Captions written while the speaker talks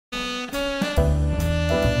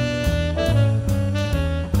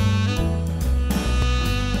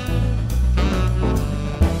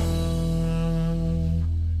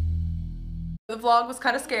vlog was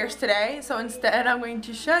kind of scarce today, so instead I'm going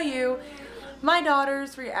to show you my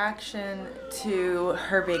daughter's reaction to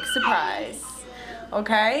her big surprise.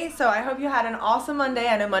 Okay, so I hope you had an awesome Monday.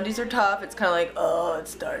 I know Mondays are tough. It's kind of like, oh, it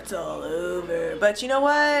starts all over. But you know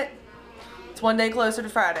what? It's one day closer to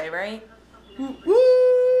Friday, right? Woo!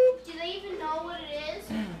 Do they even know what it is?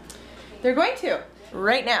 They're going to,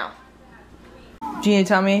 right now. Do you need to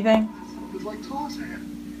tell me anything?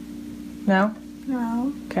 No?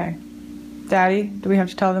 No. Okay. Daddy, do we have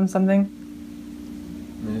to tell them something?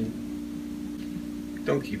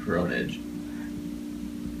 Don't keep her on edge.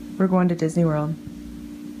 We're going to Disney World.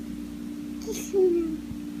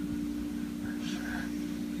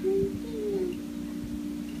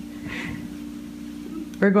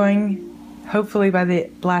 We're going, hopefully, by the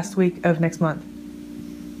last week of next month.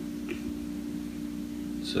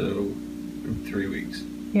 So, in 3 weeks.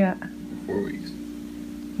 Yeah. 4 weeks.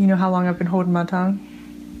 You know how long I've been holding my tongue?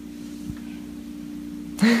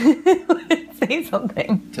 Say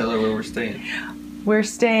something. Tell her where we're staying. We're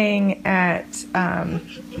staying at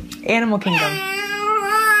Animal Kingdom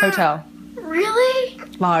Hotel. Really?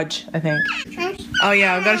 Lodge, I think. Oh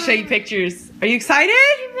yeah, I've got to show you pictures. Are you excited?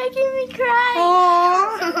 You're making me cry.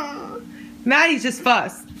 Aww. Maddie's just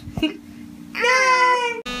fussed.